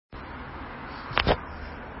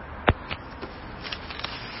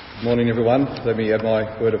Morning everyone. Let me add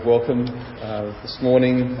my word of welcome this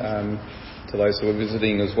morning to those who are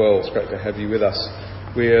visiting as well. It's great to have you with us.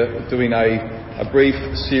 We're doing a brief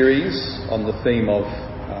series on the theme of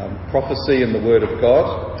prophecy and the Word of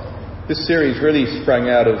God. This series really sprang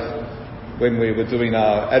out of when we were doing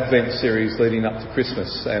our Advent series leading up to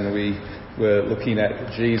Christmas, and we were looking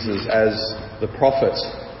at Jesus as the prophet,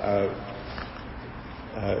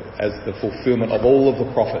 as the fulfilment of all of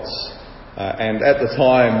the prophets. And at the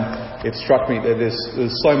time, it struck me that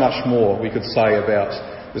there's so much more we could say about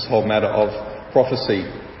this whole matter of prophecy.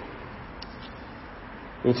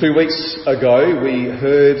 Well, 2 weeks ago, we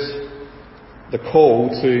heard the call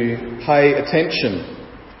to pay attention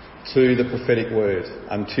to the prophetic word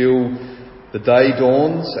until the day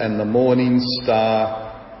dawns and the morning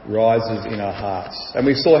star rises in our hearts. And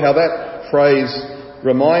we saw how that phrase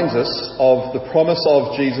reminds us of the promise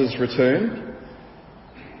of Jesus' return.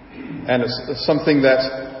 And it's something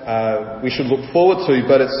that we should look forward to,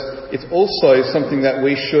 but it's also something that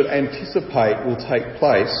we should anticipate will take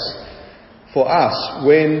place for us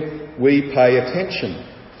when we pay attention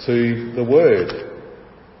to the Word,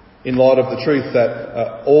 in light of the truth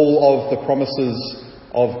that all of the promises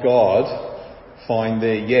of God find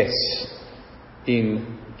their yes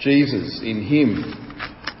in Jesus, in Him.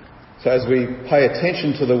 So as we pay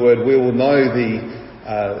attention to the Word, we will know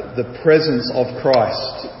the presence of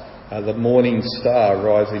Christ, the morning star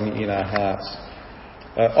rising in our hearts.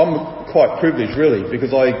 I'm quite privileged, really,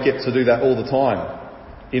 because I get to do that all the time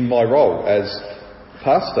in my role as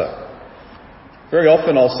pastor. Very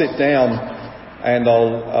often I'll sit down and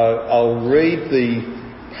I'll read the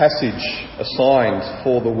passage assigned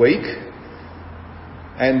for the week,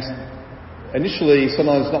 and initially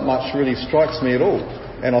sometimes not much really strikes me at all.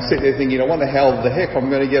 And I'll sit there thinking, I wonder how the heck I'm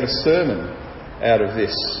going to get a sermon out of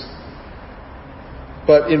this.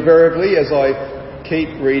 But invariably, as I keep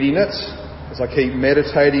reading it, as I keep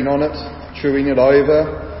meditating on it, chewing it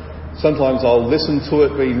over, sometimes I'll listen to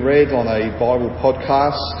it being read on a Bible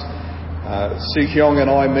podcast. Sue Hyong and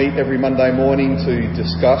I meet every Monday morning to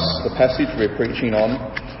discuss the passage we're preaching on.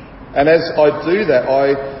 And as I do that,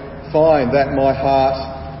 I find that my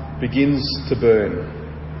heart begins to burn,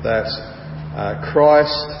 that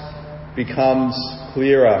Christ becomes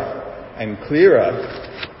clearer and clearer,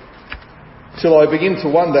 till I begin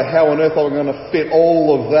to wonder how on earth I'm going to fit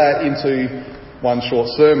all of that into one short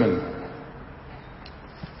sermon.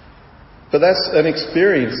 But that's an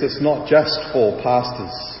experience that's not just for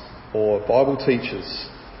pastors or Bible teachers.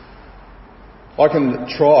 I can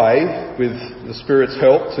try, with the Spirit's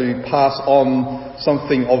help, to pass on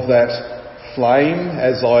something of that flame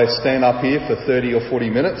as I stand up here for 30 or 40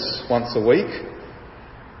 minutes once a week,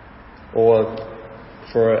 or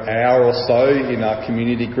for an hour or so in our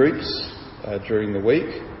community groups during the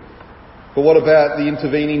week. But what about the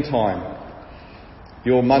intervening time?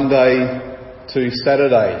 Your Monday to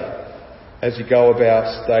Saturday, as you go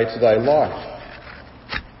about day-to-day life.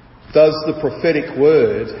 Does the prophetic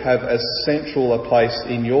word have as central a place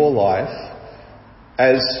in your life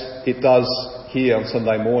as it does here on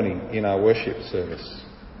Sunday morning in our worship service?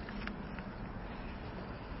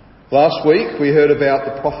 Last week we heard about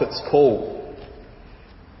the prophet's call,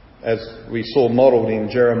 as we saw modelled in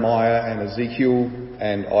Jeremiah and Ezekiel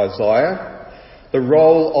and Isaiah. The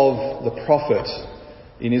role of the prophet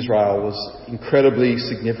in Israel was incredibly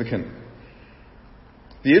significant.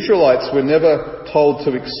 The Israelites were never told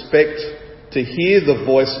to expect to hear the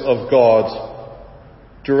voice of God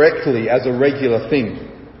directly as a regular thing,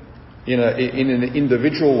 in an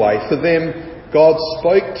individual way. For them, God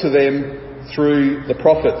spoke to them through the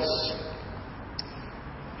prophets.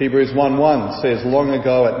 Hebrews 1:1 says, long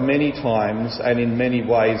ago at many times and in many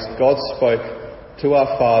ways God spoke to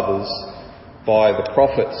our fathers by the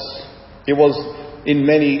prophets. It was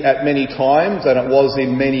at many times, and it was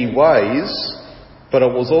in many ways, but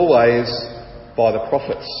it was always by the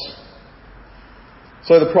prophets.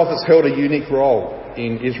 So the prophets held a unique role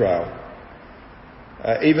in Israel.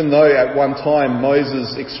 Even though at one time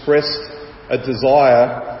Moses expressed a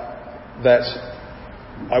desire that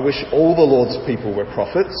I wish all the Lord's people were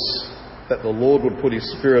prophets, that the Lord would put His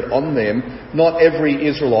Spirit on them, not every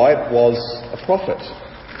Israelite was a prophet.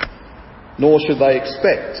 Nor should they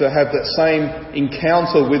expect to have that same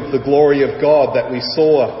encounter with the glory of God that we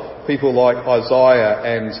saw people like Isaiah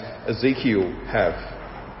and Ezekiel have.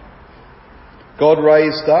 God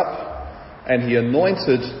raised up and He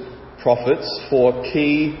anointed prophets for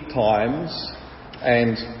key times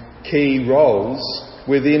and key roles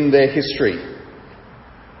within their history.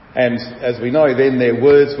 And as we know, then their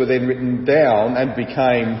words were then written down and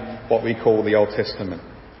became what we call the Old Testament.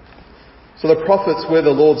 So the prophets were the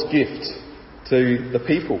Lord's gift to the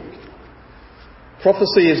people.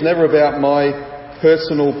 Prophecy is never about my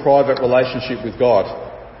personal, private relationship with God.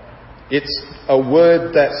 It's a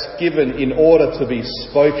word that's given in order to be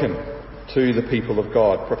spoken to the people of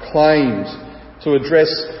God, proclaimed to address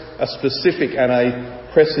a specific and a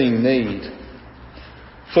pressing need.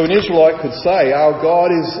 So an Israelite could say, our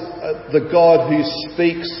God is the God who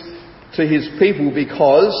speaks to his people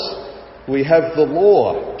because we have the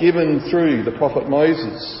law given through the prophet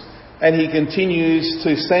Moses, and he continues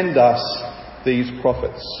to send us these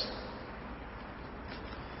prophets.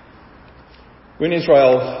 When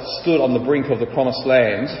Israel stood on the brink of the promised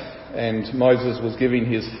land and Moses was giving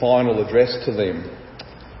his final address to them,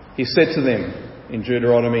 he said to them in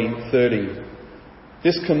Deuteronomy 30,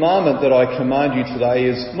 "This commandment that I command you today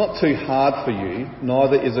is not too hard for you,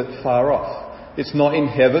 neither is it far off. It's not in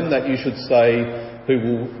heaven that you should say, who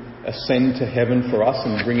will ascend to heaven for us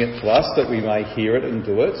and bring it to us that we may hear it and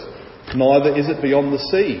do it. Neither is it beyond the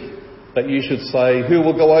sea that you should say, who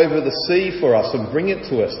will go over the sea for us and bring it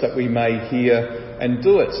to us that we may hear and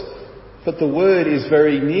do it. But the word is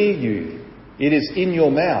very near you. It is in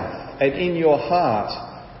your mouth and in your heart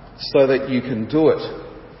so that you can do it."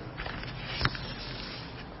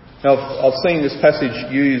 Now, I've seen this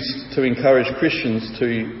passage used to encourage Christians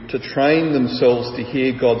to train themselves to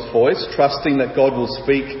hear God's voice, trusting that God will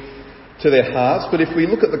speak to their hearts. But if we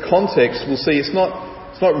look at the context, we'll see it's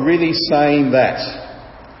not really saying that.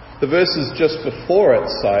 The verses just before it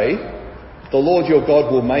say, "The Lord your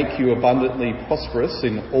God will make you abundantly prosperous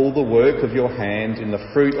in all the work of your hand, in the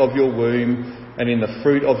fruit of your womb, and in the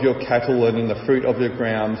fruit of your cattle, and in the fruit of your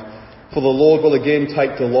ground. For the Lord will again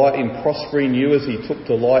take delight in prospering you as he took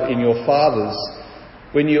delight in your fathers,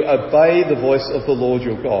 when you obey the voice of the Lord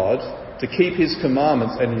your God, to keep his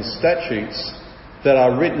commandments and his statutes that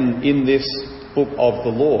are written in this book of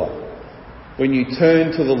the law, when you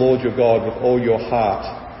turn to the Lord your God with all your heart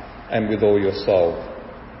and with all your soul."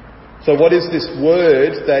 So what is this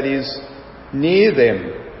word that is near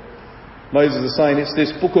them? Moses is saying it's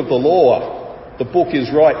this book of the law. The book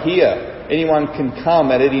is right here. Anyone can come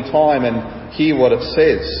at any time and hear what it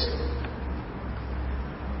says.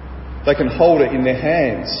 They can hold it in their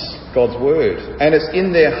hands, God's word. And it's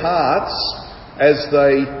in their hearts as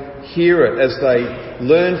they hear it, as they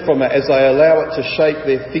learn from it, as they allow it to shape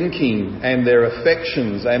their thinking and their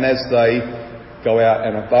affections, and as they go out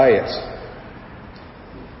and obey it.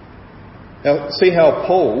 Now, see how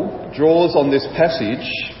Paul draws on this passage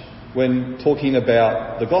when talking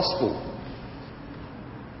about the gospel.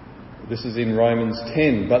 This is in Romans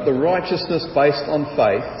 10. "But the righteousness based on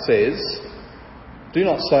faith says, do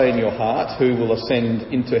not say in your heart, who will ascend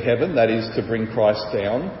into heaven, that is, to bring Christ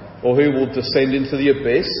down, or who will descend into the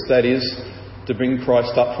abyss, that is, to bring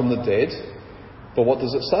Christ up from the dead. But what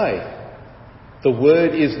does it say? The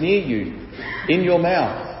word is near you, in your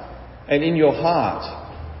mouth and in your heart,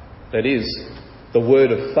 that is, the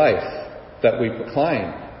word of faith that we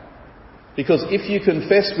proclaim. Because if you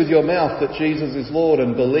confess with your mouth that Jesus is Lord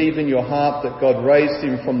and believe in your heart that God raised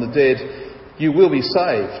him from the dead, you will be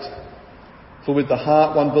saved. For with the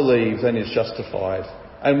heart one believes and is justified,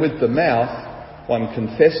 and with the mouth one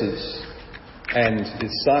confesses and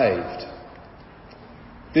is saved."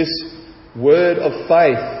 This word of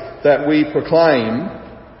faith that we proclaim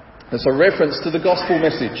is a reference to the gospel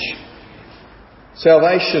message.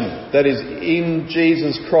 Salvation that is in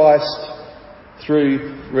Jesus Christ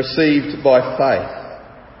received by faith.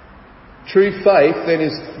 True faith then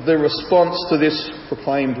is the response to this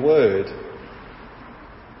proclaimed word.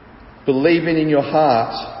 Believing in your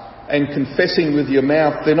heart and confessing with your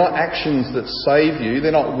mouth, they're not actions that save you,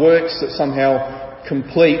 they're not works that somehow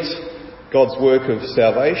complete God's work of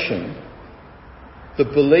salvation. The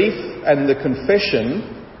belief and the confession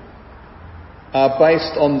are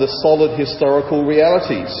based on the solid historical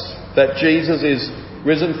realities that Jesus is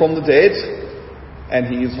risen from the dead and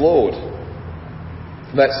he is Lord.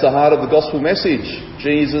 That's the heart of the gospel message.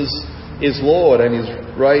 Jesus is Lord and is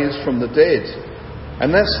raised from the dead.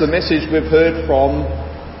 And that's the message we've heard from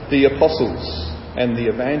the apostles and the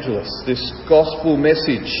evangelists. This gospel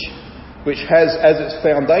message, which has as its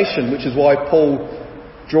foundation, which is why Paul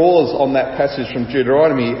draws on that passage from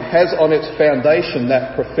Deuteronomy, has on its foundation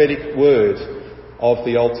that prophetic word of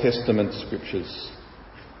the Old Testament scriptures.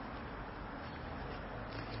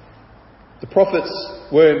 The prophets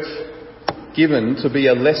weren't given to be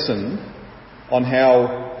a lesson on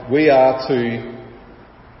how we are to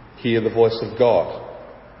hear the voice of God.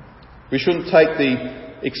 We shouldn't take the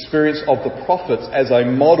experience of the prophets as a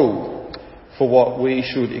model for what we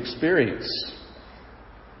should experience.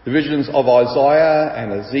 The visions of Isaiah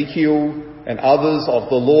and Ezekiel and others of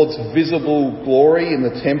the Lord's visible glory in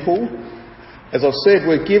the temple as I've said,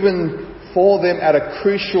 were given for them at a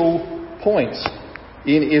crucial point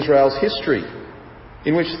in Israel's history,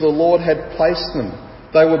 in which the Lord had placed them.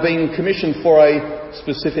 They were being commissioned for a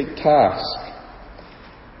specific task.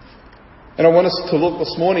 And I want us to look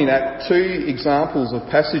this morning at two examples of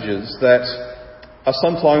passages that are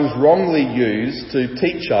sometimes wrongly used to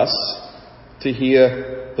teach us to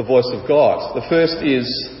hear the voice of God. The first is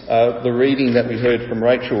the reading that we heard from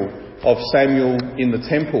Rachel of Samuel in the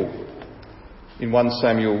temple in 1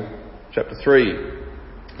 Samuel chapter 3.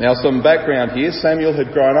 Now, some background here. Samuel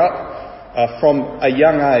had grown up from a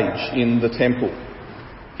young age in the temple.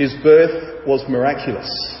 His birth was miraculous.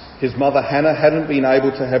 His mother Hannah hadn't been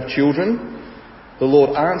able to have children. The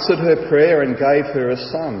Lord answered her prayer and gave her a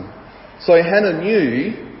son. So Hannah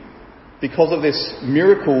knew, because of this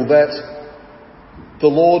miracle, that the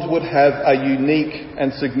Lord would have a unique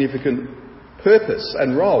and significant purpose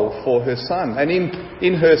and role for her son. And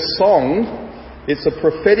in her song, it's a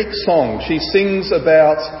prophetic song. She sings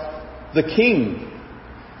about the king,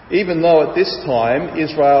 even though at this time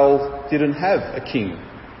Israel didn't have a king.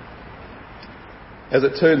 As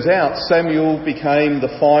it turns out, Samuel became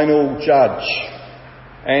the final judge,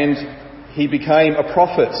 and he became a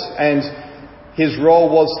prophet, and his role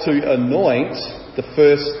was to anoint the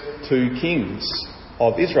first two kings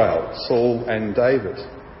of Israel, Saul and David.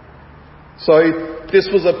 So this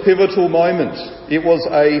was a pivotal moment. It was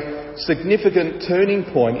a significant turning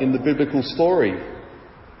point in the biblical story.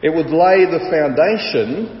 It would lay the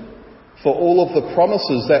foundation for all of the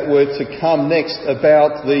promises that were to come next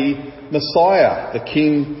about the Messiah, the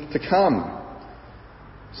King to come.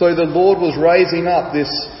 So the Lord was raising up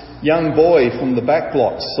this young boy from the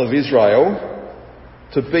backblocks of Israel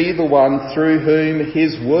to be the one through whom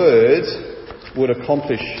his word would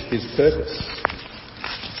accomplish his purpose.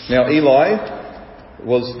 Now, Eli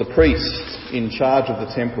was the priest in charge of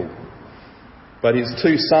the temple, but his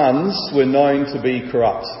two sons were known to be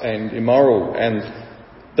corrupt and immoral, and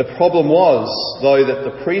the problem was, though, that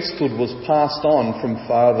the priesthood was passed on from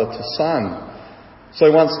father to son. So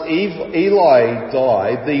once Eli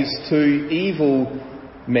died, these two evil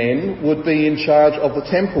men would be in charge of the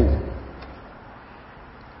temple.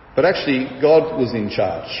 But actually, God was in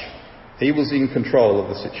charge. He was in control of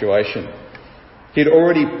the situation. He'd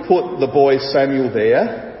already put the boy Samuel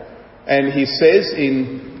there, and he says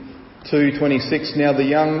in 2:26, "Now the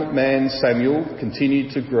young man Samuel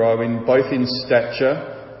continued to grow both in stature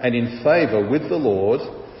and in favour with the Lord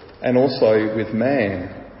and also with man."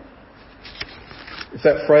 If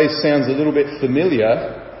that phrase sounds a little bit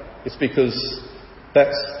familiar, it's because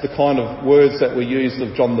that's the kind of words that were used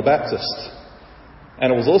of John the Baptist.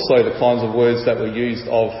 And it was also the kinds of words that were used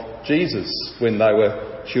of Jesus when they were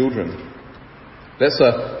children. That's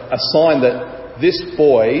a sign that this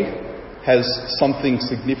boy has something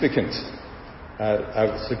significant,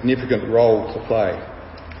 a significant role to play.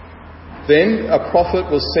 Then a prophet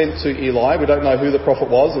was sent to Eli. We don't know who the prophet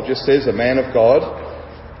was. It just says a man of God.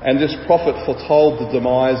 And this prophet foretold the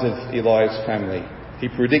demise of Eli's family. He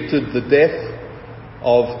predicted the death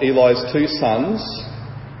of Eli's two sons.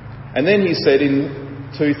 And then he said in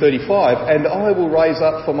 2:35, "And I will raise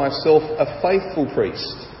up for myself a faithful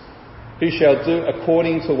priest, who shall do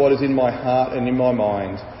according to what is in my heart and in my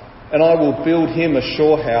mind. And I will build him a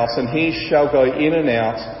sure house, and he shall go in and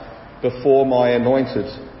out before my anointed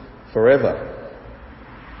forever."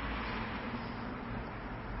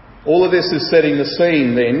 All of this is setting the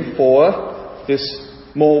scene then for this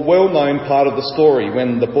more well-known part of the story,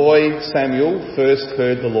 when the boy Samuel first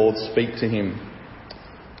heard the Lord speak to him.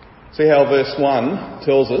 See how verse 1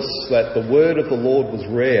 tells us that the word of the Lord was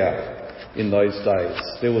rare in those days.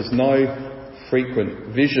 There was no frequent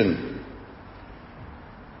vision.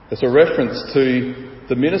 There's a reference to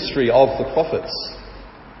the ministry of the prophets.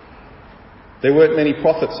 There weren't many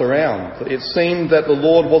prophets around. It seemed that the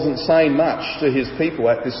Lord wasn't saying much to his people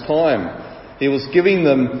at this time. He was giving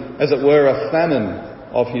them, as it were, a famine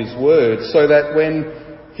of his word, so that when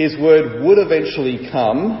his word would eventually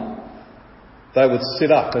come, they would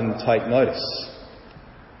sit up and take notice.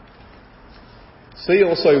 See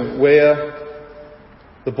also where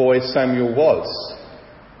the boy Samuel was.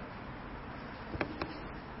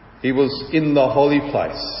 He was in the holy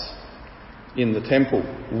place, in the temple,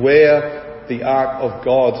 where the Ark of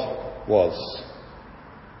God was.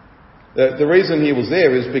 The reason he was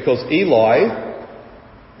there is because Eli,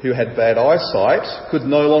 who had bad eyesight, could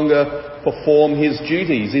no longer perform his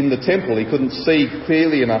duties in the temple. He couldn't see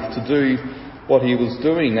clearly enough to do what he was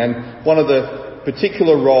doing. And one of the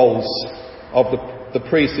particular roles of the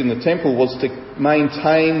priest in the temple was to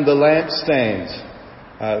maintain the lampstand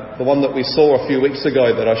The one that we saw a few weeks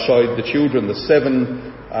ago that I showed the children, the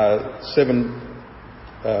seven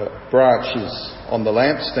branches on the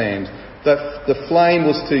lampstand, that the flame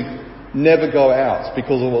was to never go out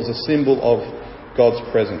because it was a symbol of God's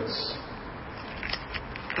presence.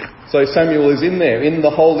 So Samuel is in there, in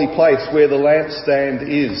the holy place where the lampstand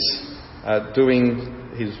is,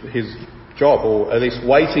 doing his job, or at least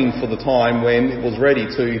waiting for the time when it was ready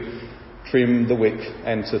to trim the wick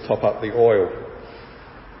and to top up the oil.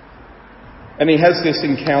 And he has this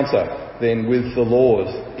encounter then with the Lord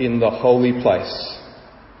in the holy place.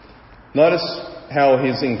 Notice how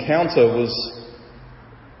his encounter was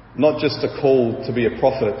not just a call to be a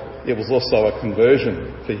prophet, it was also a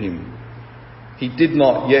conversion for him. He did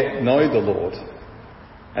not yet know the Lord,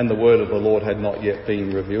 and the word of the Lord had not yet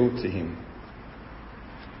been revealed to him.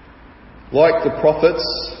 Like the prophets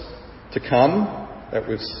to come that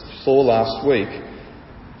we saw last week,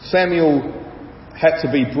 Samuel had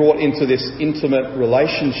to be brought into this intimate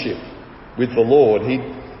relationship with the Lord. It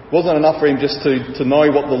wasn't enough for him just to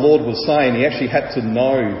know what the Lord was saying. He actually had to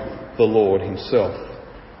know the Lord himself.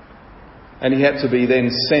 And he had to be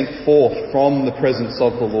then sent forth from the presence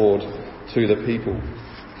of the Lord to the people.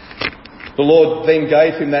 The Lord then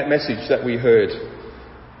gave him that message that we heard.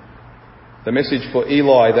 The message for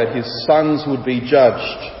Eli that his sons would be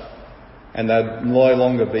judged and they'd no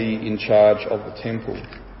longer be in charge of the temple.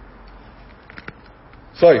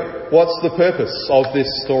 So, what's the purpose of this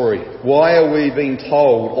story? Why are we being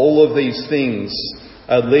told all of these things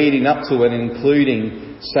leading up to and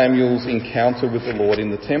including Samuel's encounter with the Lord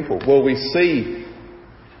in the temple? Well, we see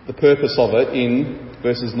the purpose of it in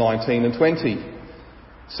verses 19 and 20.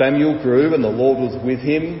 Samuel grew and the Lord was with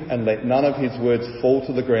him and let none of his words fall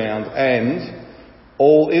to the ground, and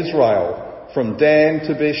all Israel from Dan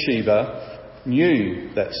to Beersheba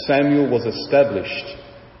knew that Samuel was established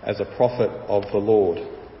as a prophet of the Lord.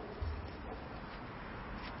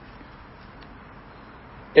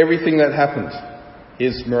 Everything that happened,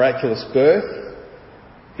 his miraculous birth,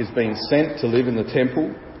 his being sent to live in the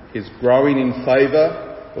temple, his growing in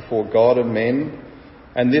favour before God and men,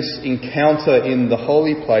 and this encounter in the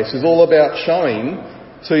holy place is all about showing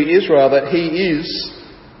to Israel that he is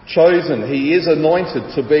chosen, he is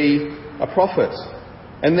anointed to be a prophet.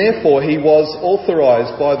 And therefore he was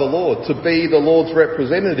authorised by the Lord to be the Lord's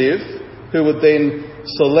representative who would then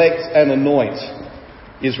select and anoint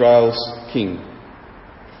Israel's king.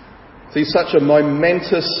 See, such a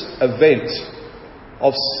momentous event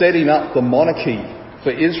of setting up the monarchy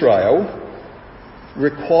for Israel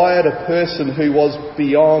required a person who was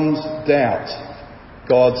beyond doubt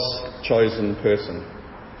God's chosen person.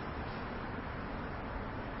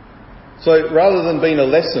 So rather than being a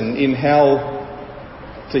lesson in how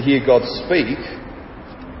to hear God speak,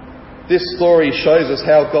 this story shows us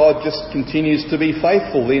how God just continues to be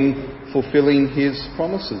faithful in fulfilling his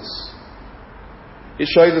promises. It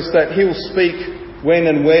shows us that he'll speak when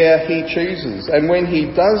and where he chooses, and when he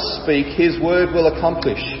does speak, his word will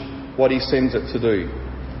accomplish what he sends it to do.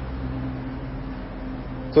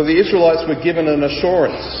 So the Israelites were given an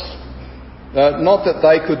assurance, not that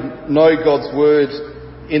they could know God's word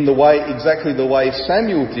in exactly the way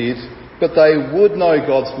Samuel did, but they would know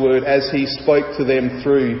God's word as he spoke to them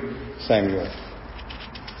through Samuel.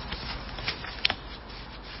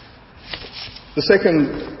 The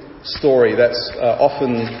second story that's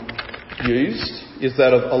often used is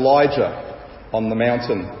that of Elijah on the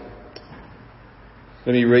mountain.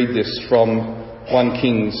 Let me read this from 1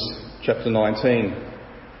 Kings chapter 19.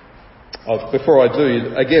 Before I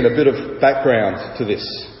do, again, a bit of background to this.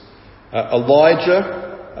 Elijah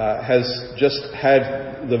has just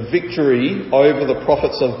had the victory over the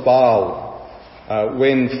prophets of Baal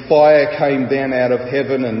when fire came down out of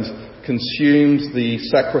heaven and consumed the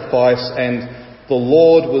sacrifice, and the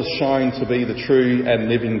Lord was shown to be the true and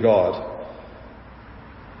living God.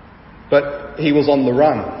 But he was on the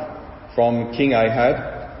run from King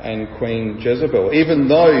Ahab and Queen Jezebel. Even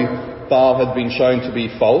though Baal had been shown to be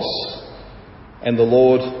false and the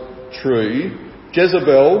Lord true,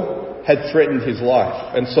 Jezebel had threatened his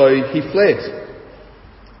life, and so he fled.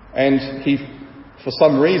 And he, for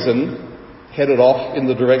some reason, headed off in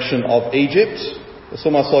the direction of Egypt. It's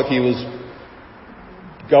almost like he was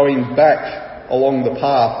going back along the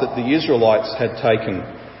path that the Israelites had taken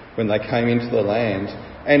when they came into the land.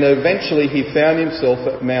 And eventually he found himself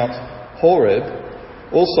at Mount Horeb,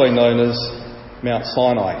 also known as Mount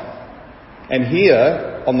Sinai. And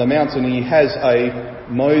here on the mountain he has a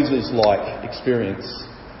Moses-like experience.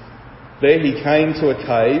 There he came to a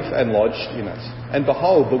cave and lodged in it. And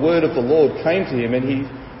behold, the word of the Lord came to him, and he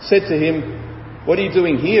said to him, "What are you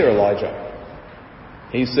doing here, Elijah?"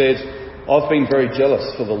 He said, I've been very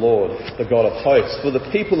jealous for the Lord, the God of hosts, for the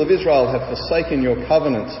people of Israel have forsaken your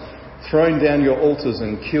covenant, thrown down your altars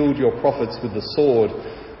and killed your prophets with the sword,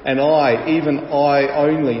 and I, even I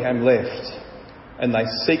only, am left, and they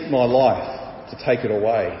seek my life to take it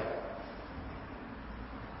away.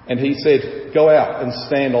 And he said, go out and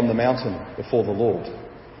stand on the mountain before the Lord.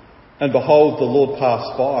 And behold, the Lord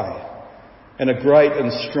passed by, and a great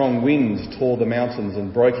and strong wind tore the mountains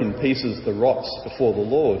and broke in pieces the rocks before the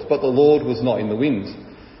Lord. But the Lord was not in the wind.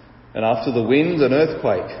 And after the wind, an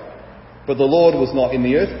earthquake. But the Lord was not in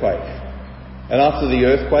the earthquake. And after the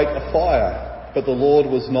earthquake, a fire. But the Lord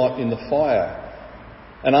was not in the fire.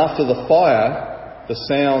 And after the fire, the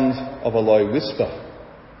sound of a low whisper.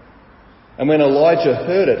 And when Elijah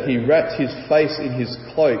heard it, he wrapped his face in his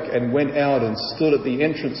cloak and went out and stood at the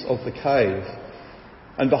entrance of the cave.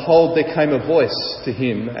 And behold, there came a voice to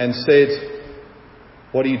him and said,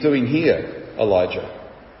 what are you doing here, Elijah?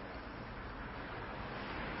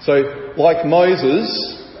 So, like Moses,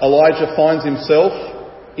 Elijah finds himself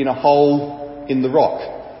in a hole in the rock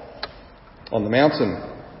on the mountain.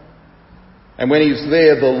 And when he's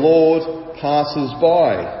there, the Lord passes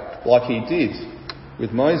by, like he did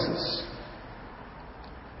with Moses.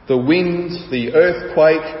 The wind, the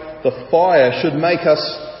earthquake, the fire should make us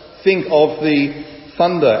think of the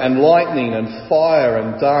thunder and lightning and fire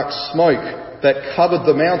and dark smoke that covered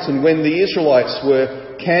the mountain when the Israelites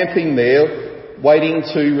were camping there waiting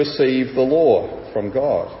to receive the law from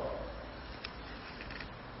God.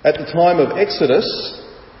 At the time of Exodus,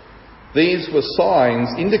 these were signs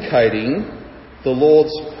indicating the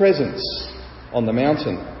Lord's presence on the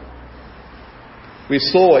mountain. We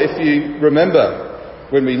saw, if you remember,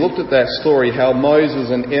 when we looked at that story, how Moses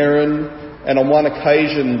and Aaron, and on one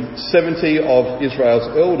occasion 70 of Israel's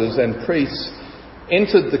elders and priests,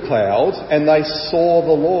 entered the cloud and they saw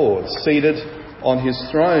the Lord seated on his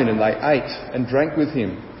throne, and they ate and drank with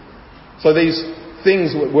him. So these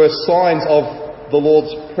things were signs of the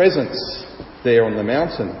Lord's presence there on the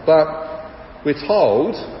mountain. But we're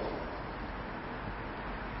told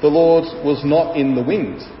the Lord was not in the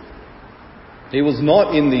wind. He was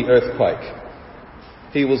not in the earthquake.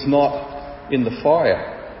 He was not in the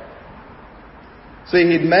fire. See,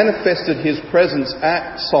 he'd manifested his presence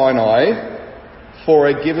at Sinai for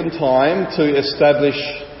a given time to establish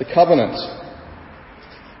the covenant.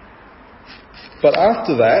 But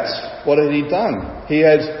after that, what had he done? He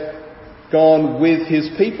had gone with his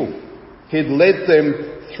people. He'd led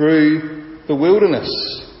them through the wilderness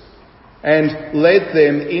and led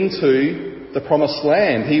them into the promised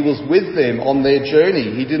land. He was with them on their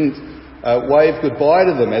journey. He didn't wave goodbye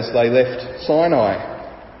to them as they left Sinai.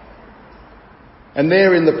 And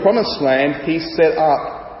there in the promised land, he set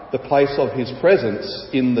up the place of his presence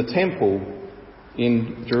in the temple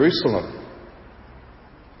in Jerusalem.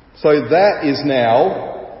 So that is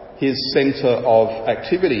now his centre of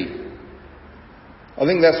activity. I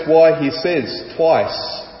think that's why he says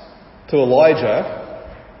twice to Elijah,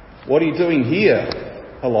 what are you doing here,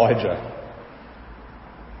 Elijah?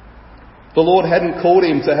 The Lord hadn't called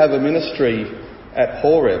him to have a ministry at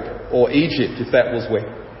Horeb or Egypt, if that was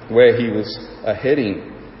where he was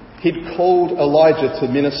heading. He'd called Elijah to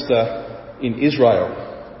minister in Israel.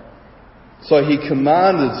 So he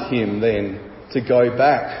commanded him then to go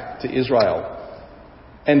back to Israel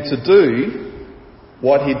and to do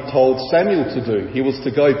what he'd told Samuel to do. He was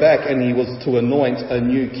to go back and he was to anoint a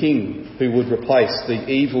new king who would replace the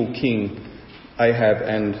evil king Ahab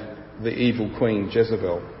and the evil queen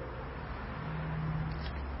Jezebel.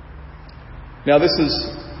 Now this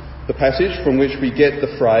is the passage from which we get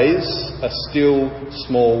the phrase, a still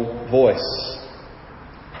small voice.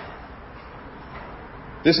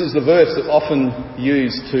 This is the verse that's often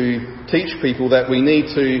used to teach people that we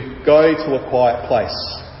need to go to a quiet place,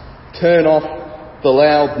 turn off the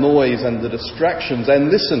loud noise and the distractions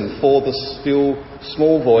and listen for the still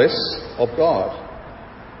small voice of God.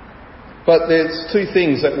 But there's two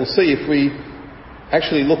things that we'll see if we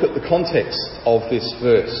actually look at the context of this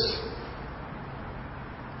verse.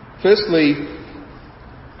 Firstly,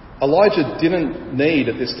 Elijah didn't need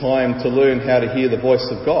at this time to learn how to hear the voice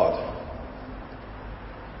of God.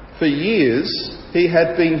 For years, he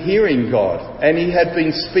had been hearing God and he had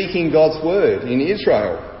been speaking God's word in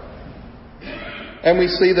Israel. And we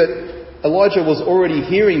see that Elijah was already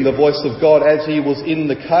hearing the voice of God as he was in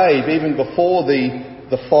the cave, even before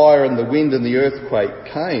the fire and the wind and the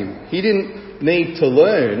earthquake came. He didn't need to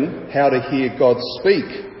learn how to hear God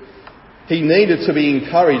speak. He needed to be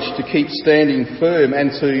encouraged to keep standing firm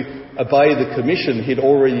and to obey the commission he'd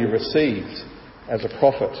already received as a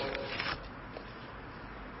prophet.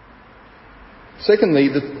 Secondly,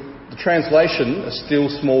 The translation, a still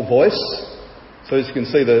small voice. So as you can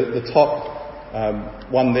see, the top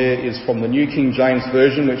one there is from the New King James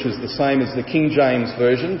Version, which is the same as the King James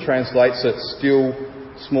Version, translates it still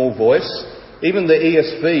small voice. Even the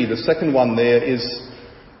ESV, the second one there,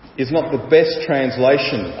 is not the best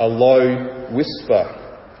translation, a low whisper.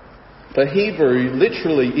 The Hebrew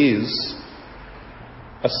literally is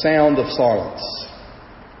a sound of silence.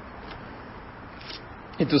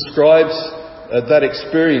 It describes that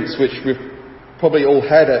experience which we've probably all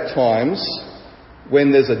had at times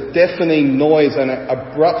when there's a deafening noise and it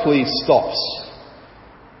abruptly stops.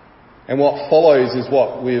 And what follows is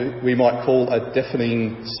what we might call a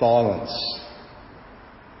deafening silence.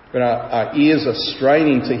 When our ears are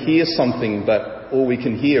straining to hear something, but all we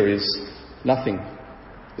can hear is nothing.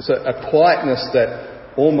 It's a quietness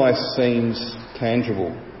that almost seems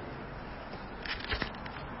tangible.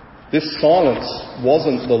 This silence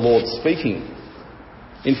wasn't the Lord speaking.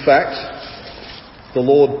 In fact, the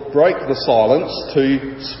Lord broke the silence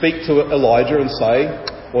to speak to Elijah and say,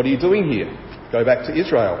 "What are you doing here? Go back to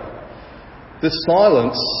Israel." This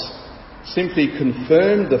silence simply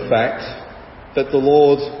confirmed the fact that the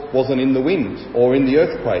Lord wasn't in the wind or in the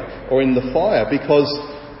earthquake or in the fire, because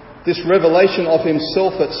this revelation of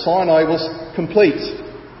himself at Sinai was complete.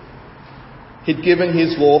 He'd given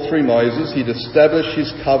his law through Moses, he'd established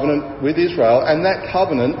his covenant with Israel, and that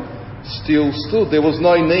covenant still stood. There was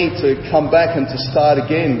no need to come back and to start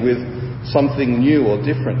again with something new or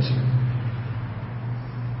different.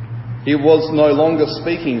 He was no longer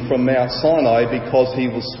speaking from Mount Sinai because he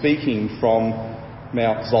was speaking from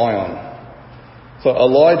Mount Zion. So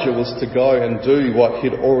Elijah was to go and do what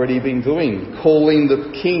he'd already been doing, calling the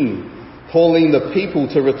king, calling the people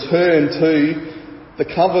to return to the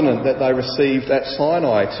covenant that they received at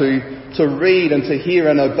Sinai, to read and to hear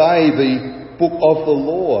and obey the book of the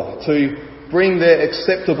law, to bring their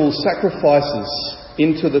acceptable sacrifices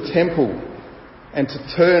into the temple and to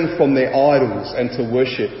turn from their idols and to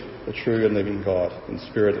worship the true and living God in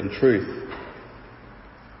spirit and truth.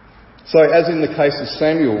 So as in the case of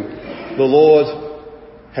Samuel, the Lord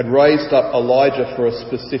had raised up Elijah for a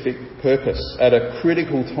specific purpose at a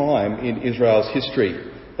critical time in Israel's history,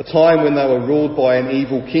 a time when they were ruled by an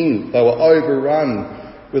evil king. They were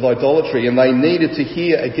overrun with idolatry, and they needed to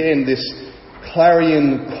hear again this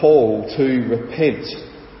clarion call to repent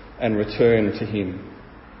and return to him.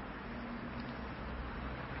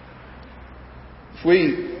 If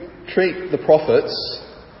we treat the prophets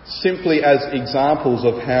simply as examples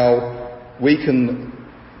of how we can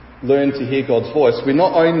learn to hear God's voice, we're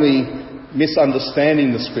not only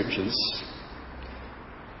misunderstanding the scriptures,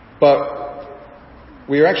 but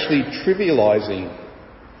we're actually trivialising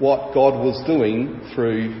what God was doing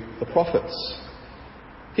through the prophets.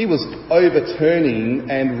 He was overturning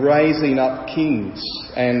and raising up kings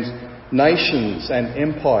and nations and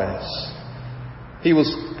empires. He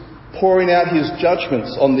was pouring out his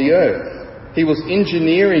judgments on the earth. He was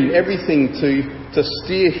engineering everything to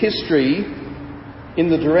steer history in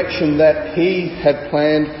the direction that he had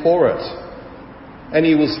planned for it. And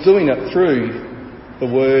he was doing it through the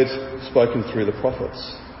word spoken through the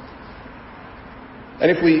prophets. And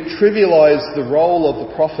if we trivialise the role of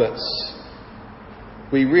the prophets,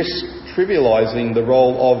 we risk trivialising the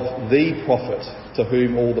role of the prophet to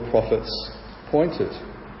whom all the prophets pointed.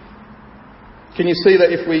 Can you see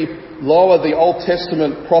that if we lower the Old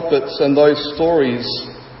Testament prophets and those stories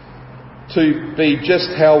to be just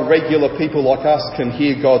how regular people like us can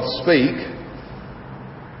hear God speak,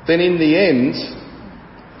 then in the end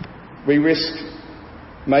we risk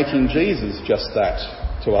making Jesus just that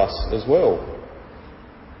to us as well.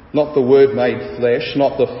 Not the Word made flesh,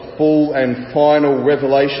 not the full and final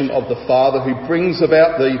revelation of the Father who brings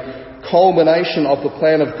about the culmination of the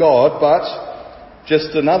plan of God, but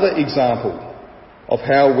just another example of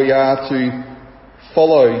how we are to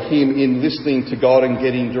follow him in listening to God and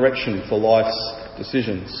getting direction for life's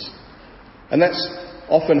decisions. And that's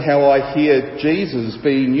often how I hear Jesus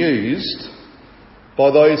being used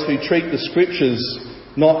by those who treat the scriptures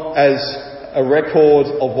not as a record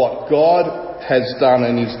of what God has done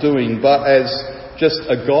and is doing, but as just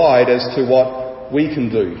a guide as to what we can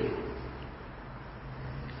do.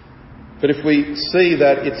 But if we see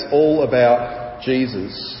that it's all about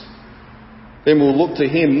Jesus, then we'll look to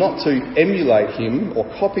him not to emulate him or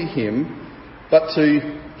copy him, but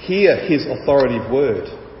to hear his authoritative word,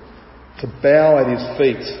 to bow at his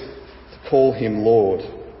feet, to call him Lord,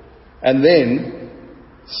 and then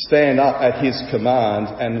stand up at his command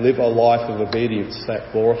and live a life of obedience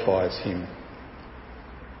that glorifies him.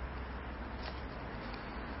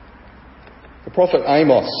 The prophet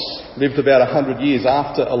Amos lived about 100 years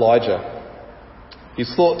after Elijah.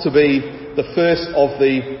 He's thought to be the first of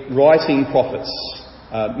the writing prophets,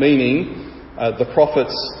 meaning the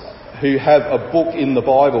prophets who have a book in the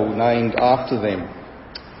Bible named after them.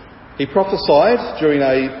 He prophesied during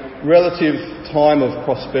a relative time of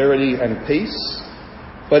prosperity and peace,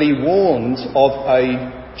 but he warned of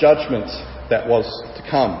a judgment that was to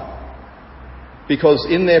come. Because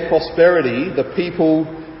in their prosperity, the people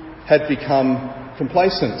had become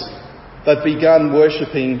complacent. They'd begun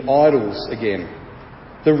worshipping idols again.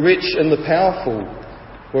 The rich and the powerful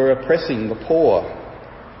were oppressing the poor.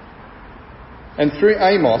 And through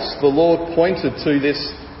Amos, the Lord pointed to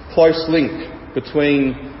this close link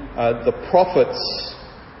between the prophets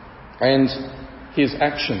and his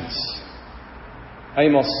actions.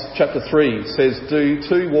 Amos chapter 3 says, "Do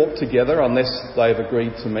two walk together unless they've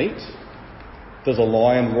agreed to meet? Does a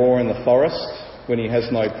lion roar in the forest when he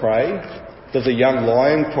has no prey? Does a young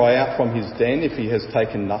lion cry out from his den if he has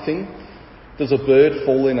taken nothing? Does a bird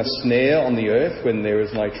fall in a snare on the earth when there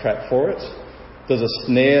is no trap for it? Does a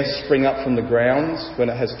snare spring up from the grounds when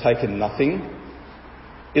it has taken nothing?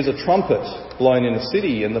 Is a trumpet blown in a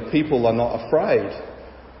city and the people are not afraid?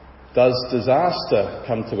 Does disaster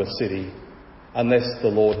come to a city unless the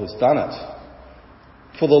Lord has done it?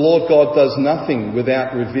 For the Lord God does nothing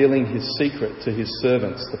without revealing his secret to his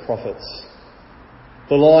servants, the prophets.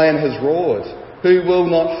 The lion has roared. Who will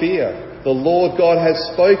not fear? The Lord God has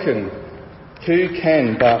spoken. Who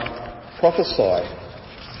can but prophesy?"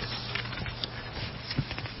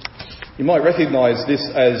 You might recognise this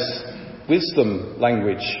as wisdom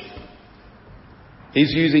language.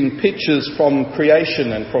 He's using pictures from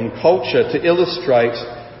creation and from culture to illustrate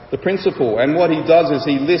the principle. And what he does is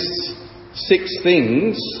he lists 6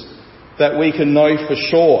 things that we can know for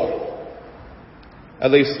sure.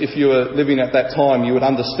 At least if you were living at that time, you would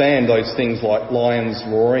understand those things like lions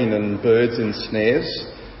roaring and birds in snares.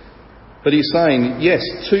 But he's saying, yes,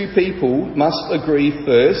 2 people must agree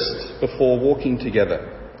first before walking together.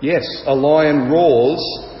 Yes, a lion roars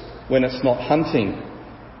when it's not hunting.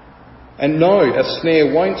 And no, a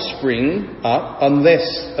snare won't spring up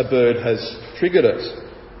unless a bird has triggered it.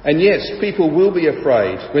 And yes, people will be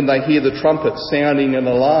afraid when they hear the trumpet sounding an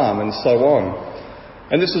alarm and so on.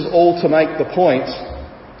 And this is all to make the point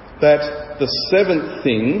that the 7th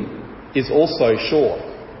thing is also sure.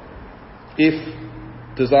 If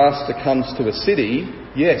disaster comes to a city,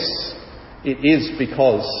 yes, it is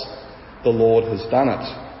because the Lord has done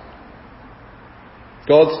it.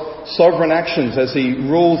 God's sovereign actions as he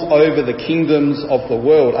rules over the kingdoms of the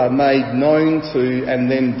world are made known to and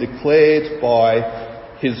then declared by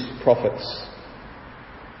his prophets.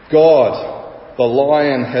 God, the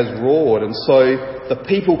lion, has roared, and so the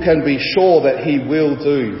people can be sure that he will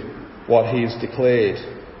do what he has declared.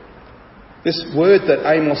 This word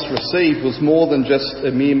that Amos received was more than just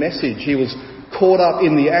a mere message. He was caught up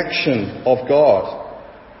in the action of God.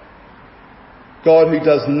 God who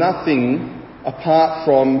does nothing apart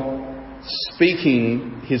from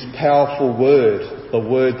speaking his powerful word, the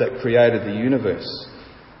word that created the universe.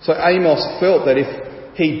 So Amos felt that if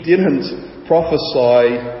he didn't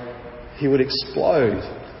prophesy, he would explode.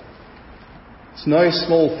 It's no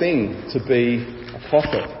small thing to be a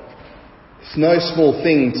prophet. It's no small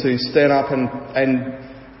thing to stand up and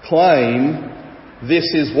claim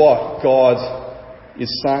this is what God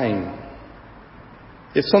is saying.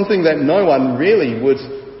 It's something that no one really would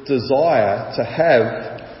desire to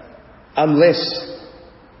have unless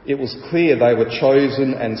it was clear they were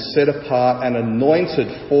chosen and set apart and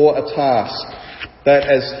anointed for a task that,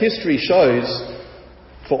 as history shows,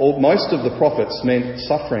 for most of the prophets meant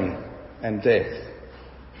suffering and death.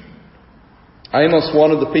 Amos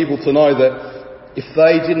wanted the people to know that if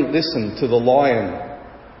they didn't listen to the lion,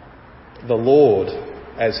 the Lord,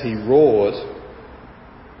 as he roared,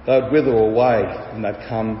 they'd wither away and they'd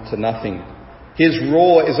come to nothing. His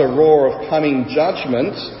roar is a roar of coming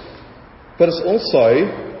judgment, but it's also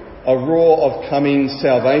a roar of coming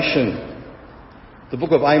salvation. The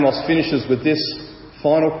book of Amos finishes with this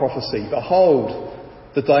final prophecy. "Behold,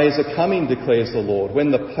 the days are coming, declares the Lord, when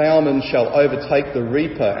the ploughman shall overtake the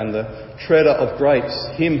reaper and the treader of grapes,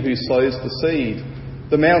 him who sows the seed.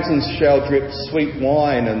 The mountains shall drip sweet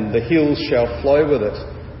wine and the hills shall flow with it.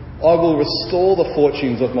 I will restore the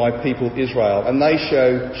fortunes of my people Israel, and they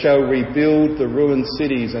shall rebuild the ruined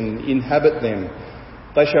cities and inhabit them.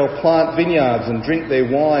 They shall plant vineyards and drink their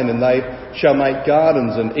wine, and they shall make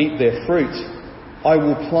gardens and eat their fruit. I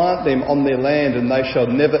will plant them on their land, and they shall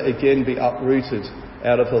never again be uprooted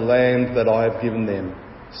out of the land that I have given them,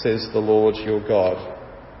 says the Lord your God."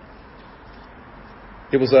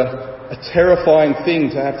 It was a terrifying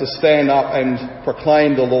thing to have to stand up and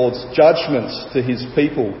proclaim the Lord's judgments to his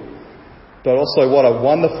people. but also what a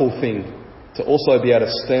wonderful thing to also be able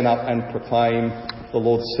to stand up and proclaim the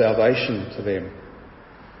Lord's salvation to them.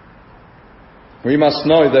 We must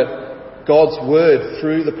know that God's word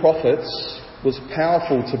through the prophets was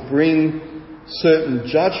powerful to bring certain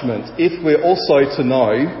judgment if we're also to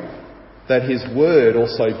know that his word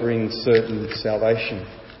also brings certain salvation.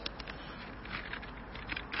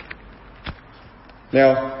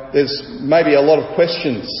 Now, there's maybe a lot of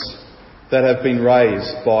questions that have been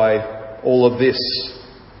raised by all of this.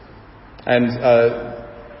 And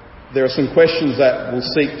there are some questions that we'll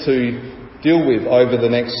seek to deal with over the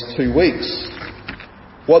next 2 weeks.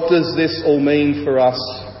 What does this all mean for us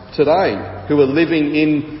today, who are living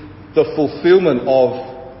in the fulfilment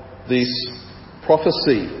of this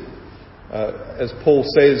prophecy? As Paul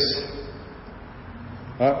says,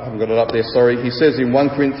 I haven't got it up there, sorry. He says in 1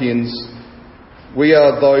 Corinthians, we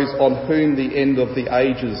are those on whom the end of the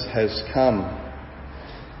ages has come.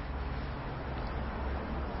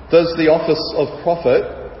 Does the office of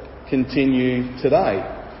prophet continue today?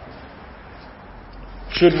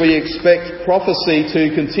 Should we expect prophecy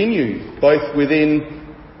to continue both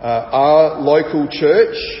within our local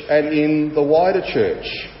church and in the wider church?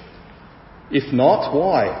 If not,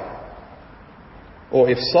 why? Or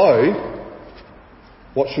if so,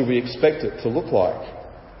 what should we expect it to look like?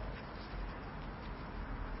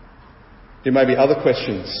 There may be other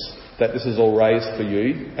questions that this has all raised for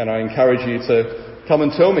you, and I encourage you to come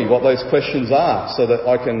and tell me what those questions are so that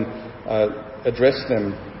I can address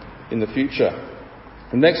them in the future.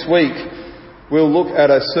 And next week, we'll look at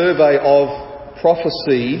a survey of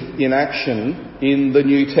prophecy in action in the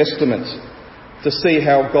New Testament to see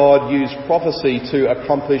how God used prophecy to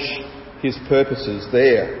accomplish his purposes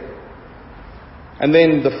there. And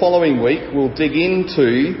then the following week, we'll dig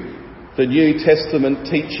into the New Testament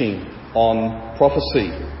teaching on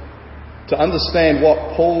prophecy to understand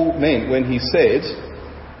what Paul meant when he said,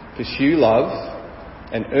 pursue love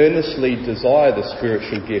and earnestly desire the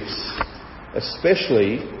spiritual gifts,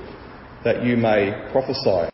 especially that you may prophesy.